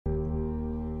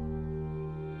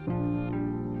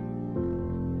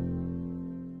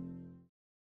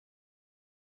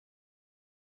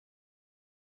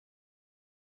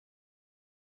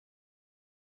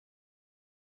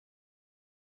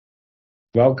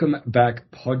Welcome back,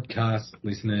 podcast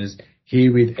listeners,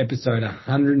 here with episode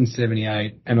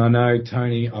 178. And I know,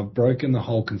 Tony, I've broken the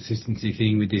whole consistency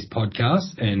thing with this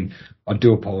podcast, and I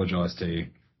do apologise to you.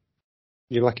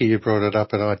 You're lucky you brought it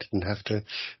up and I didn't have to.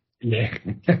 Yeah,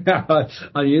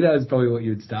 I knew that was probably what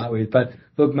you'd start with. But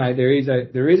look, mate, there is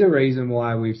a reason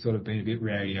why we've sort of been a bit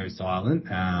radio silent.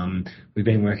 We've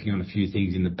been working on a few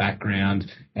things in the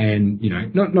background, and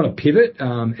not a pivot.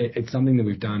 It's something that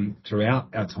we've done throughout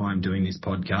our time doing this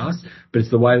podcast, but it's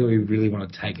the way that we really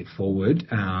want to take it forward,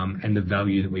 and the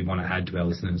value that we want to add to our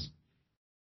listeners.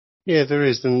 Yeah, there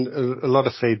is, and a lot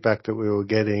of feedback that we were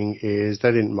getting is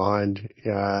they didn't mind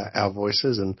our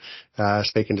voices and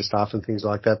speaking to staff and things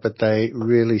like that, but they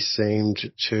really seemed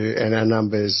to, and our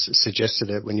numbers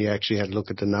suggested it when you actually had a look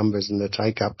at the numbers and the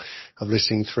take-up of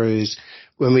listening through, is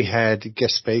when we had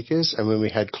guest speakers and when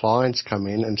we had clients come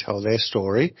in and tell their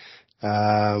story.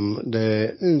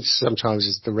 Sometimes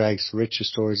it's the rags to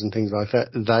riches stories and things like that.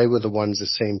 They were the ones that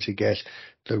seemed to get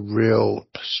the real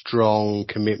strong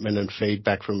commitment and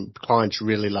feedback from clients.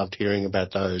 Really loved hearing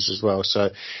about those as well.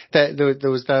 So there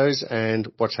was those, and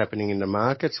what's happening in the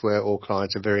markets, where all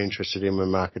clients are very interested in when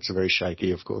markets are very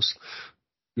shaky, of course.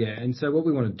 Yeah, and so what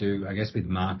we want to do, I guess, with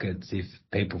markets, if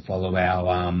people follow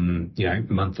our,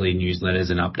 monthly newsletters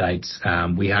and updates,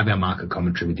 we have our market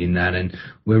commentary within that, and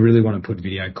we really want to put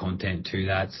video content to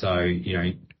that, so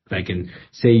they can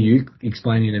see you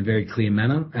explain in a very clear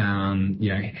manner,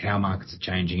 how markets are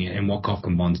changing and what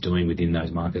Cofcon Bond's doing within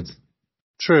those markets.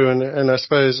 True, and I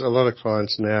suppose a lot of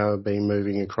clients now have been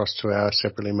moving across to our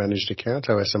separately managed account,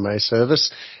 our SMA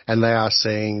service, and they are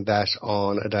seeing that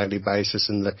on a daily basis,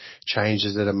 and the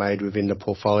changes that are made within the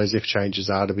portfolios, if changes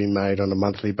are to be made on a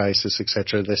monthly basis,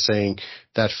 etc., they're seeing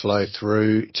that flow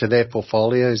through to their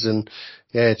portfolios. And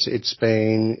yeah, it's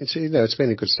been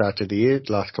a good start to the year.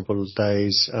 The last couple of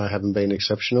days haven't been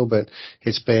exceptional, but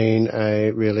it's been a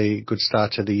really good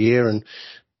start to the year. And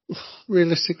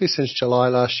realistically, since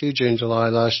June, July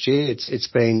last year, it's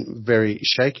been very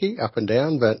shaky, up and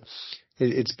down, but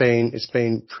it's been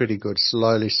pretty good.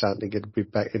 Slowly starting to get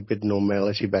a bit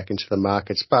normality back into the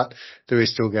markets, but there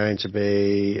is still going to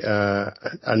be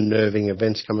unnerving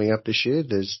events coming up this year.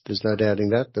 There's no doubting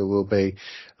that. There will be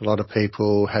a lot of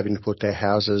people having to put their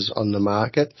houses on the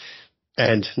market,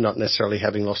 and not necessarily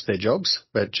having lost their jobs,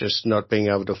 but just not being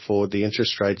able to afford the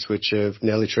interest rates, which have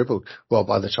nearly tripled. Well,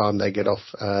 by the time they get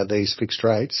off these fixed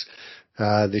rates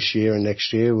this year and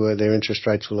next year, where their interest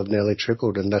rates will have nearly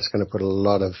tripled, and that's going to put a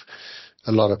lot of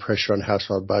pressure on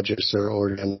household budgets that are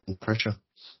already under pressure.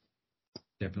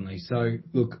 Definitely. So,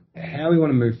 look, how we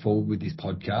want to move forward with this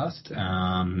podcast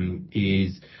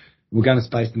is we're going to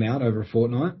space them out over a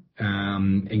fortnight,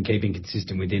 and keeping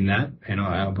consistent within that.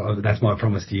 And that's my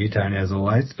promise to you, Tony, as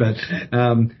always. But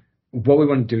what we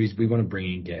want to do is we want to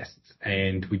bring in guests,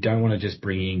 and we don't want to just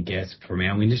bring in guests from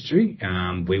our industry.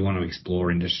 We want to explore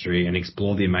industry and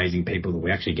explore the amazing people that we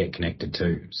actually get connected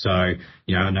to. So, I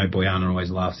know Boyana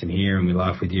always laughs in here, and we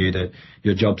laugh with you that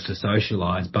your job's to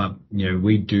socialise, but,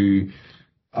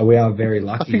 we are very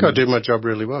lucky. I think I do my job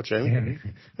really well, Jamie.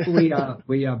 We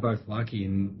are both lucky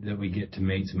in that we get to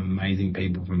meet some amazing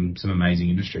people from some amazing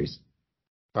industries.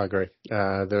 I agree.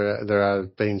 There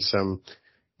have been some,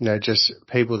 just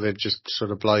people that just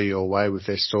sort of blow you away with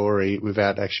their story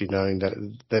without actually knowing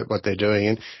that what they're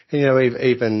doing. And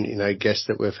even guests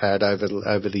that we've had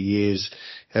over the years,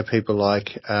 people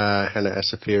like Hannah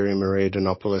Asafiri, Maria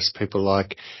Dinopoulos, people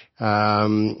like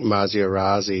Marzia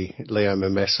Razi, Leo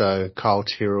Memesso, Kyle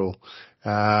Tyrrell,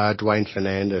 Dwayne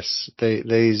Fernandez,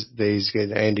 these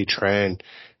Andy Tran.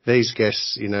 These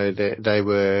guests, they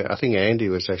were, I think Andy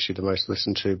was actually the most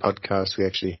listened to podcast we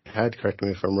actually had, correct me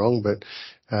if I'm wrong, but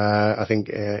I think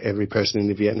every person in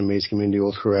the Vietnamese community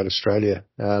all throughout Australia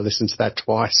listened to that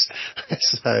twice.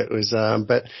 So it was,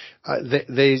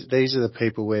 these are the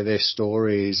people where their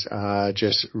stories are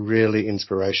just really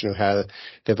inspirational, how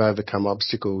they've overcome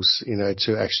obstacles,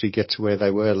 to actually get to where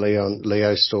they were.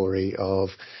 Leo's story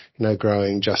of,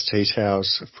 growing Just Tea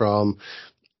Towels from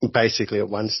basically at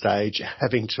one stage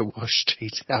having to wash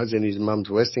tea towels in his mum's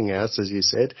Westinghouse, as you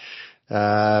said,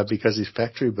 because his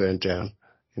factory burnt down,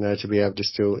 to be able to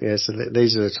still, so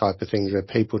these are the type of things where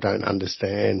people don't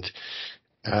understand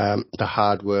the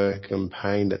hard work and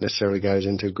pain that necessarily goes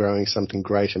into growing something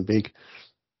great and big.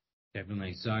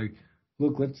 Definitely. So,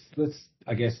 look, let's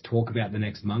I guess talk about the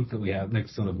next month that we have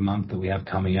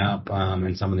coming up,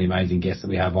 and some of the amazing guests that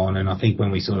we have on. And I think when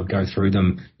we sort of go through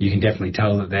them, you can definitely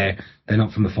tell that they're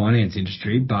not from the finance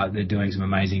industry, but they're doing some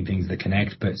amazing things that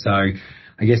connect. But so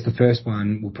I guess the first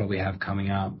one we'll probably have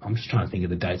coming up, I'm just trying to think of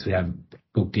the dates we have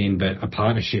booked in, but a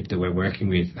partnership that we're working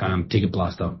with, Ticket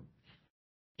Blaster.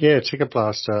 Yeah, Ticket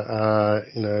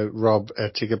Blaster. Rob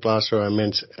at Ticket Blaster, I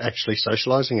meant actually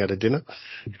socialising at a dinner.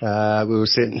 We were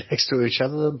sitting next to each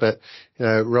other, but,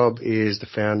 Rob is the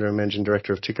founder and managing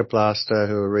director of Ticket Blaster,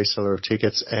 who are a reseller of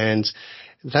tickets, and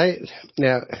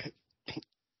now,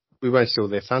 we won't steal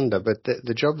their thunder, but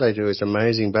the job they do is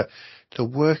amazing, but the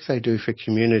work they do for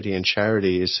community and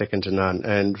charity is second to none.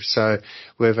 And so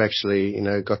we've actually,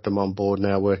 got them on board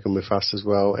now working with us as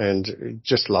well, and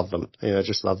just love them,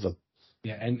 just love them.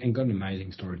 Yeah, and got an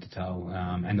amazing story to tell,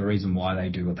 and the reason why they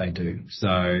do what they do. So,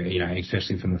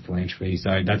 especially from the philanthropy.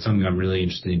 So that's something I'm really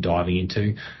interested in diving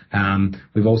into.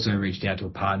 We've also reached out to a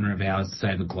partner of ours,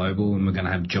 Saver Global, and we're going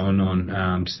to have John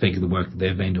on to speak of the work that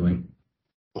they've been doing.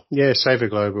 Yeah, Saver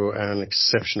Global are an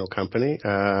exceptional company.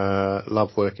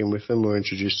 Love working with them. We were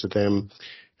introduced to them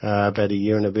about a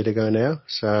year and a bit ago now.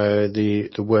 So the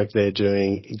work they're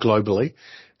doing globally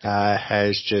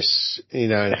has just,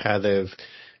 and how they've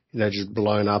just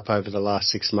blown up over the last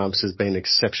 6 months has been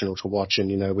exceptional to watch.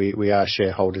 And, we are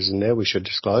shareholders in there. We should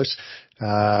disclose,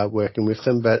 working with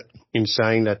them. But in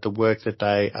saying that, the work that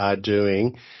they are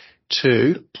doing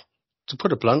to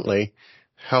put it bluntly,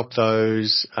 help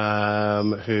those,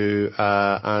 who,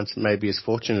 aren't maybe as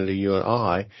fortunate as you and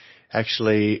I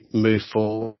actually move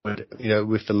forward,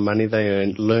 with the money they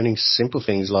earn, learning simple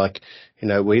things like,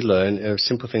 we learn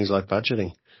simple things like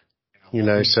budgeting.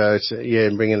 So it's,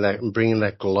 and bringing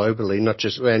that globally, not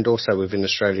just, and also within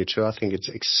Australia too. I think it's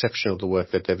exceptional, the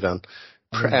work that they've done.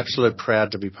 Absolute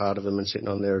proud to be part of them and sitting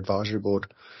on their advisory board.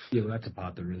 Yeah, well, that's a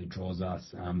part that really draws us,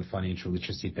 the financial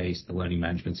literacy piece, the learning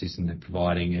management system they're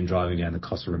providing, and driving down the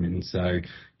cost of remittance. So,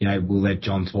 we'll let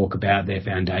John talk about their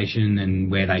foundation and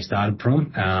where they started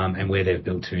from, and where they've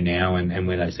built to now, and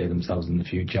where they see themselves in the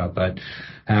future. But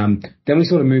then we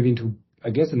sort of move into, I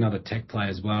guess, another tech play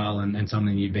as well, and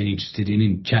something you've been interested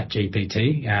in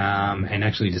ChatGPT, and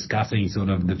actually discussing sort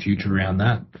of the future around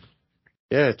that.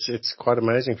 Yeah, it's quite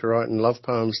amazing for writing love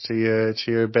poems to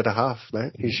your better half,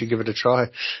 mate. You should give it a try.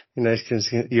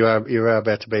 Cause you are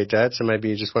about to be a dad, so maybe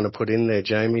you just want to put in there,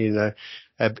 Jamie,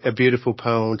 a beautiful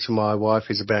poem to my wife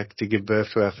who's about to give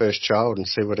birth to our first child, and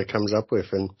see what it comes up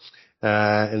with. And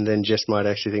then Jess might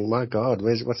actually think, my God,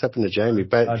 what's happened to Jamie?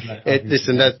 But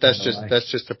that's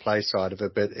just the play side of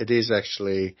it. But it is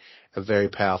actually a very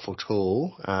powerful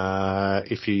tool,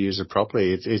 if you use it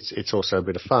properly. It's also a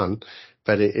bit of fun,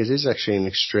 but it is actually an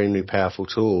extremely powerful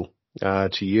tool,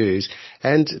 to use.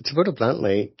 And to put it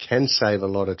bluntly, can save a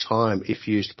lot of time if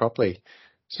used properly.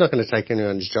 It's not going to take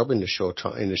anyone's job in the short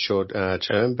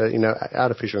term, but,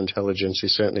 artificial intelligence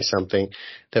is certainly something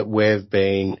that we've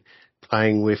been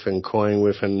playing with and coying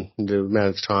with, and the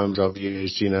amount of times I've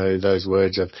used, those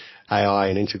words of AI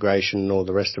and integration and all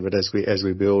the rest of it as we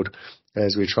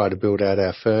try to build out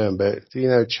our firm. But,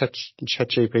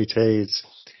 ChatGPT, it's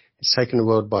taken the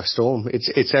world by storm.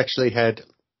 It's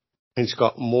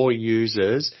got more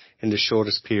users in the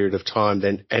shortest period of time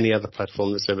than any other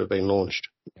platform that's ever been launched.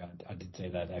 Yeah, I did see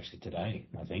that actually today,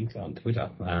 I think, on Twitter,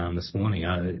 this morning.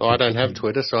 I don't have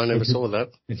Twitter, so I never saw that.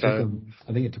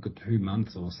 I think it took 2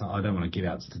 months or so. I don't want to give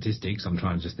out statistics. I'm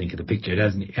trying to just think of the picture.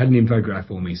 It had an infographic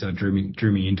for me, so it drew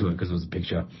me into it because it was a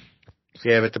picture.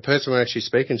 Yeah, but the person we're actually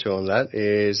speaking to on that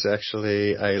is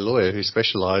actually a lawyer who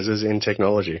specialises in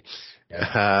technology.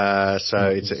 Yeah. So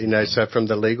it's, so from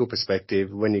the legal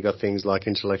perspective, when you got things like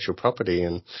intellectual property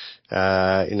and,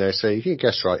 so you can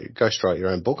ghostwrite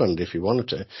your own book on it if you wanted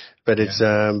to, but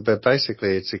but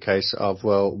basically it's a case of,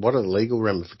 well, what are the legal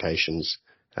ramifications,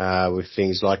 with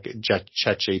things like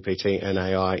ChatGPT and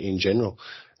AI in general?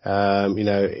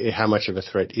 How much of a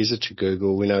threat is it to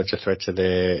Google? We know it's a threat to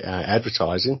their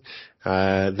advertising.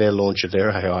 Their launch of their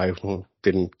AI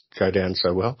didn't go down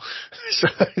so well. So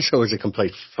it's always a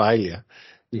complete failure.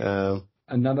 Yeah.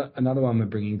 Another one we're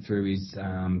bringing through is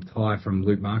Ty from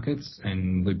Loop Markets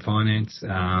and Loop Finance,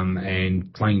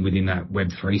 and playing within that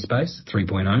Web3 space,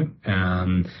 3.0,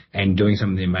 and doing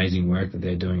some of the amazing work that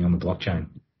they're doing on the blockchain.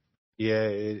 Yeah,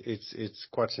 it's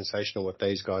quite sensational what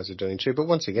these guys are doing too. But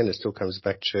once again, it still comes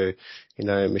back to,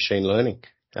 machine learning.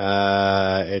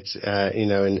 It's,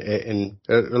 and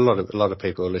a lot of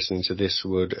people listening to this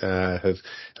would, have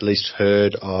at least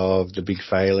heard of the big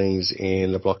failings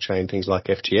in the blockchain, things like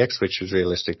FTX, which was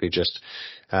realistically just,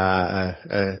 a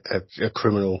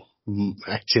criminal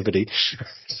activity.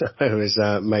 So it was,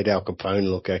 made Al Capone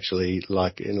look actually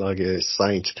like a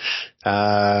saint.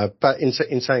 But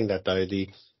in saying that though,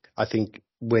 I think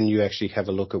when you actually have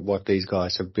a look at what these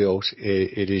guys have built,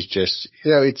 it is just,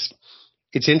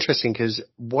 it's interesting because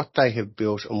what they have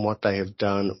built and what they have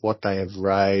done, what they have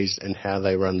raised and how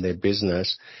they run their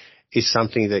business is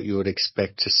something that you would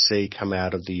expect to see come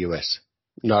out of the US.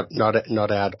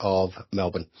 not out of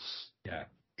Melbourne. Yeah.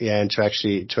 Yeah, and to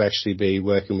actually be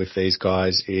working with these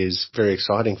guys is very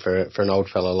exciting for an old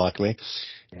fellow like me.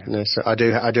 Yeah. You know, so I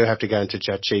do have to go into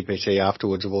ChatGPT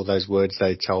afterwards of all those words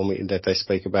they tell me that they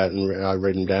speak about, and I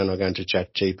read them down. I go into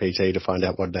ChatGPT to find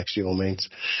out what it actually all means.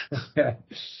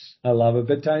 I love it.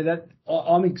 But Tony,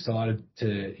 I'm excited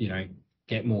to,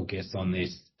 get more guests on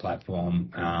this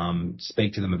platform,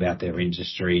 speak to them about their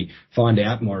industry, find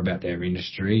out more about their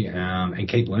industry, and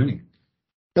keep learning.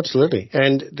 Absolutely.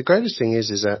 And the greatest thing is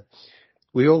that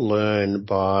we all learn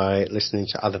by listening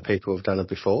to other people who've done it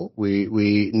before.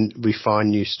 We find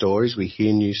new stories. We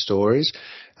hear new stories.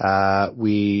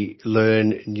 We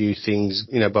learn new things,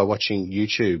 by watching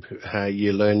YouTube.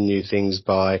 You learn new things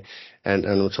by, and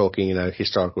we're talking,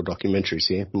 historical documentaries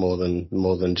here, more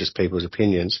than just people's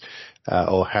opinions,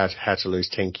 or how to lose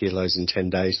 10 kilos in 10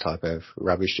 days type of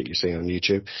rubbish that you see on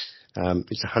YouTube.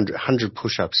 It's 100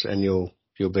 push-ups and you'll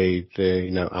be the,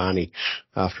 Arnie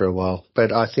after a while.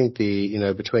 But I think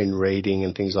between reading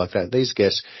and things like that, these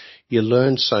guests, you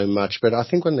learn so much. But I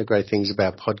think one of the great things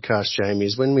about podcasts, Jamie,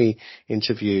 is when we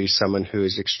interview someone who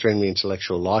is extremely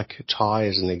intellectual, like Ty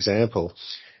as an example,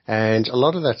 and a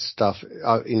lot of that stuff,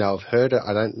 I've heard it,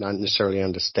 I don't necessarily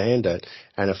understand it,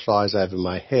 and it flies over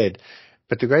my head.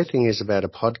 But the great thing is about a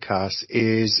podcast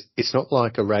is it's not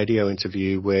like a radio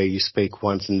interview where you speak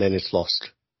once and then it's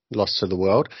lost to the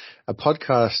world. A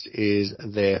podcast is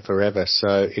there forever.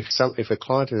 So if a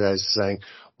client is saying,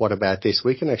 what about this?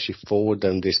 We can actually forward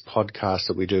them this podcast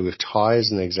that we do with Ty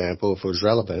as an example, if it was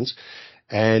relevant,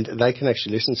 and they can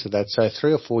actually listen to that. So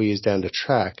 3 or 4 years down the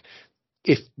track,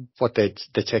 if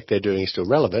the tech they're doing is still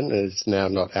relevant and it's now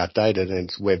not outdated and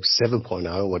it's Web 7.0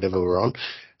 or whatever we're on,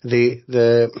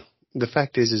 the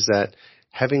fact is that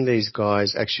having these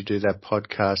guys actually do that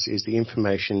podcast is the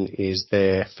information is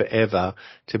there forever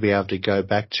to be able to go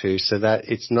back to, so that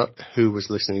it's not who was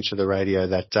listening to the radio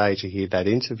that day to hear that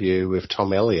interview with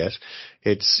Tom Elliott.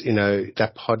 It's,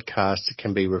 that podcast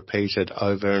can be repeated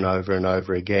over and over and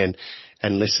over again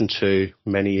and listened to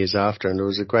many years after. And there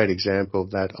was a great example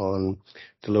of that on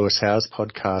the Lewis Howes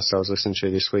podcast I was listening to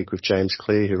this week with James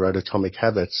Clear, who wrote Atomic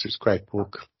Habits. It's a great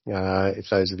book. If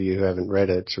those of you who haven't read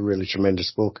it, it's a really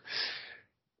tremendous book.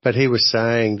 But he was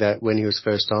saying that when he was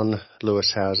first on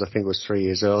Lewis Howes, I think it was 3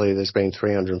 years earlier, there's been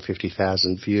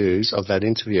 350,000 views of that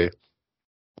interview.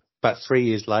 But 3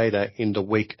 years later, in the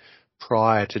week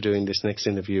prior to doing this next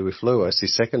interview with Lewis,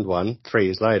 his second one, 3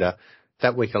 years later,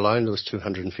 that week alone there was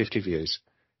 250 views.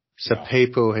 So wow.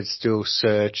 People had still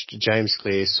searched, James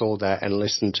Clear saw that and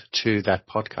listened to that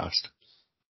podcast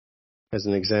as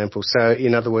an example. So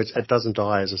in other words, it doesn't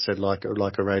die, as I said, like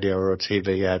a radio or a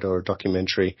TV ad or a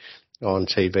documentary on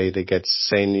TV that gets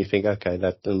seen. You think, okay,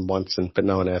 that done once, but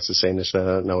no one else has seen it, so they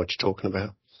don't know what you're talking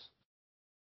about.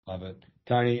 Love it.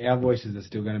 Tony, our voices are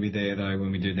still going to be there, though,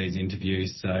 when we do these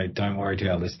interviews, so don't worry to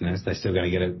our listeners. They're still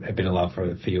going to get a bit of love for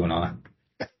you and I.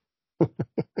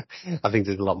 I think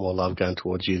there's a lot more love going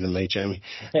towards you than me, Jamie.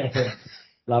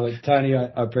 Love it. Tony, I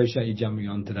appreciate you jumping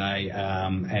on today.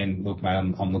 And look,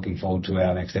 mate, I'm looking forward to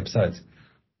our next episodes.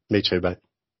 Me too, mate.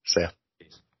 See ya.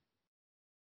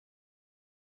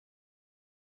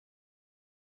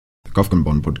 The Kofkin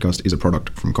Bond podcast is a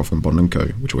product from Kofkin Bond & Co.,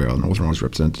 which we are an authorised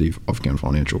representative of Count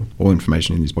Financial. All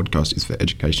information in this podcast is for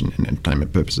education and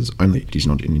entertainment purposes only. It is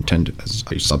not intended as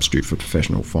a substitute for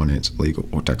professional finance, legal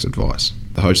or tax advice.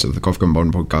 The hosts of the Kofkin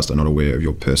Bond podcast are not aware of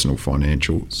your personal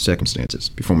financial circumstances.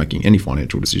 Before making any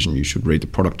financial decision, you should read the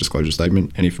product disclosure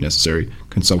statement and, if necessary,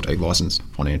 consult a licensed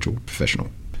financial professional.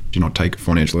 Do not take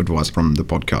financial advice from the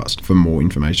podcast. For more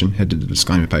information, head to the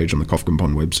disclaimer page on the Kofkin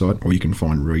Bond website, or you can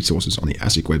find resources on the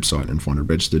ASIC website and find a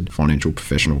registered financial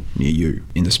professional near you.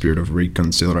 In the spirit of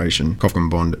reconciliation, Kofkin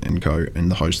Bond & Co. and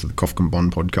the host of the Kofkin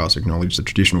Bond podcast acknowledge the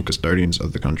traditional custodians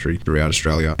of the country throughout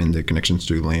Australia and their connections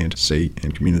to land, sea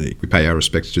and community. We pay our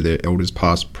respects to their elders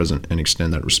past, present and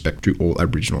extend that respect to all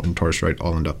Aboriginal and Torres Strait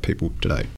Islander people today.